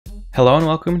Hello and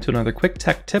welcome to another quick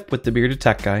tech tip with the Bearded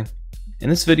Tech Guy. In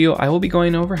this video, I will be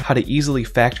going over how to easily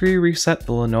factory reset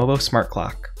the Lenovo Smart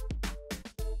Clock.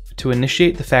 To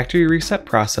initiate the factory reset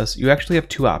process, you actually have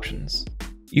two options.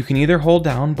 You can either hold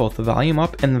down both the volume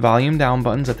up and the volume down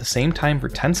buttons at the same time for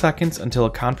 10 seconds until a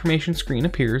confirmation screen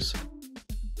appears,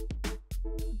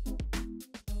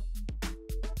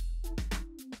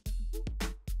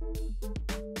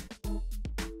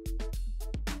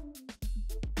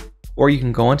 or you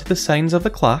can go into the settings of the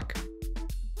clock,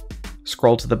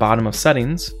 scroll to the bottom of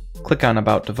settings, click on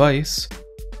About Device,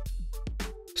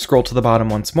 scroll to the bottom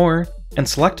once more, and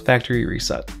select Factory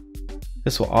Reset.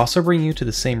 This will also bring you to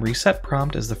the same reset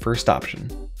prompt as the first option.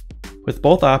 With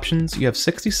both options, you have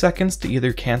 60 seconds to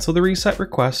either cancel the reset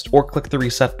request or click the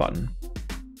reset button.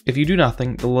 If you do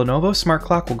nothing, the Lenovo Smart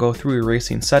Clock will go through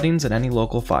erasing settings and any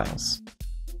local files.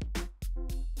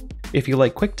 If you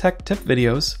like quick tech tip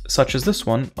videos, such as this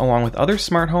one, along with other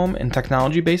smart home and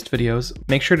technology-based videos,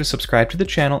 make sure to subscribe to the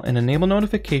channel and enable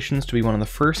notifications to be one of the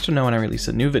first to know when I release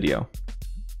a new video.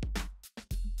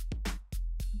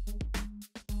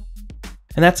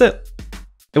 And that's it!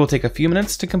 It will take a few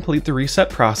minutes to complete the reset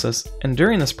process, and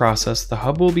during this process, the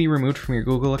hub will be removed from your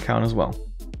Google account as well.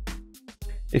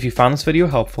 If you found this video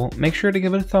helpful, make sure to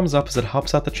give it a thumbs up as it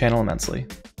helps out the channel immensely.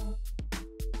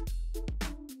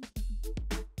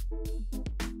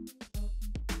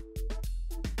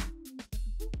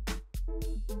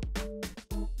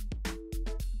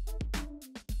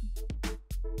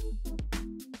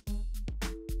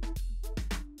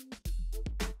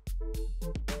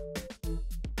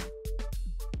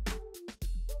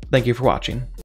 Thank you for watching.